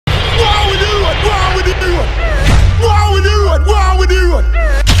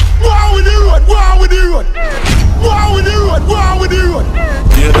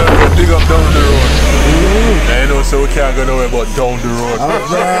up down the road. I know so we can't go nowhere but down the road.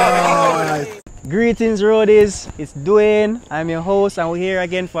 Alright. Greetings roadies, it's Dwayne. I'm your host and we're here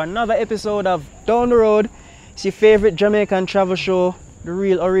again for another episode of Down the Road. It's your favorite Jamaican travel show, the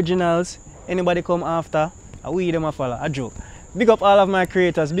real originals. Anybody come after, we them a follow, a joke. Big up all of my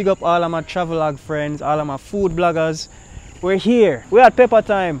creators, big up all of my travelog friends, all of my food bloggers. We're here, we're at Peppa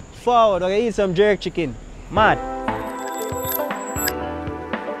Thyme. Forward, we're gonna eat some jerk chicken. Mad.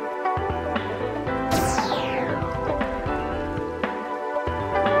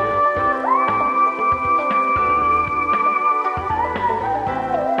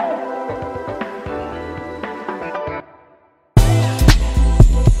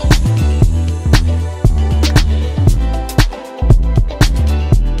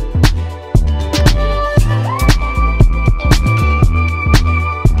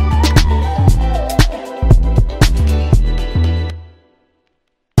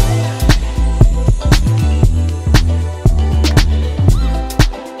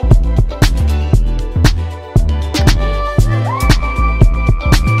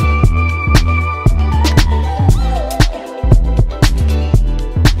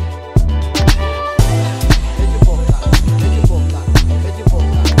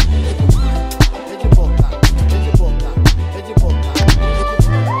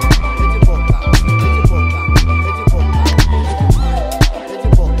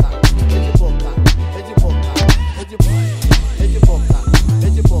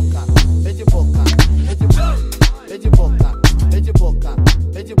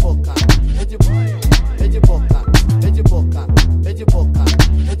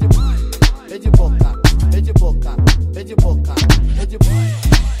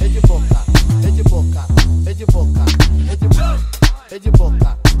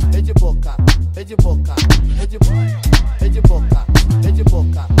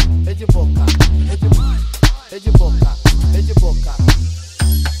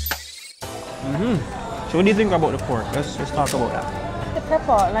 So what do you think about the pork? Let's talk about that. The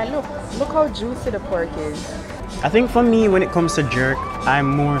pepper, like look how juicy the pork is. I think for me, when it comes to jerk, I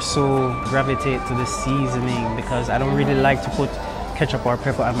more so gravitate to the seasoning because I don't really like to put ketchup or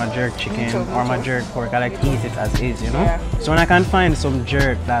pepper on my jerk chicken or my jerk pork. I like to eat it as is, you know? Yeah. So when I can find some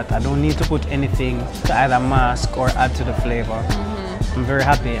jerk that I don't need to put anything to either mask or add to the flavor, I'm very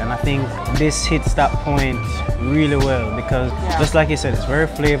happy, and I think this hits that point really well because just like you said, it's very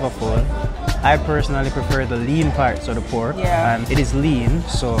flavorful. I personally prefer the lean parts of the pork, and it is lean,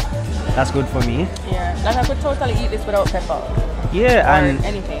 so that's good for me. Yeah, like I could totally eat this without pepper. Yeah, or and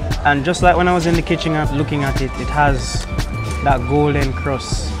anything. And just like when I was in the kitchen looking at it, it has that golden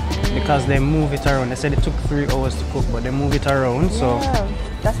crust because they move it around. They said it took 3 hours to cook, but they move it around, so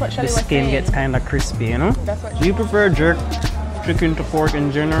that's what the skin gets kind of crispy, you know? That's what Do you prefer jerk chicken to pork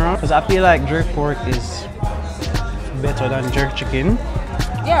in general? Because I feel like jerk pork is better than jerk chicken.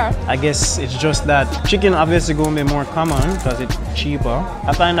 Yeah. I guess it's just that chicken obviously going to be more common because it's cheaper.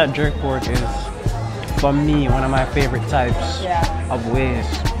 I find that jerk pork is, for me, one of my favorite types of ways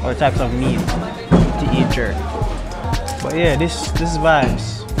or types of meat to eat jerk. But yeah, this is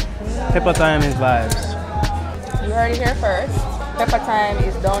vibes. Peppa Thyme is vibes. You heard it here first. Peppa Thyme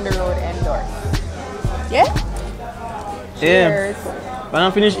is down the road endorsed. Yeah? Cheers. Yeah. When I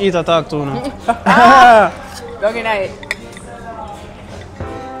finish eat, I talk to you now. Good night.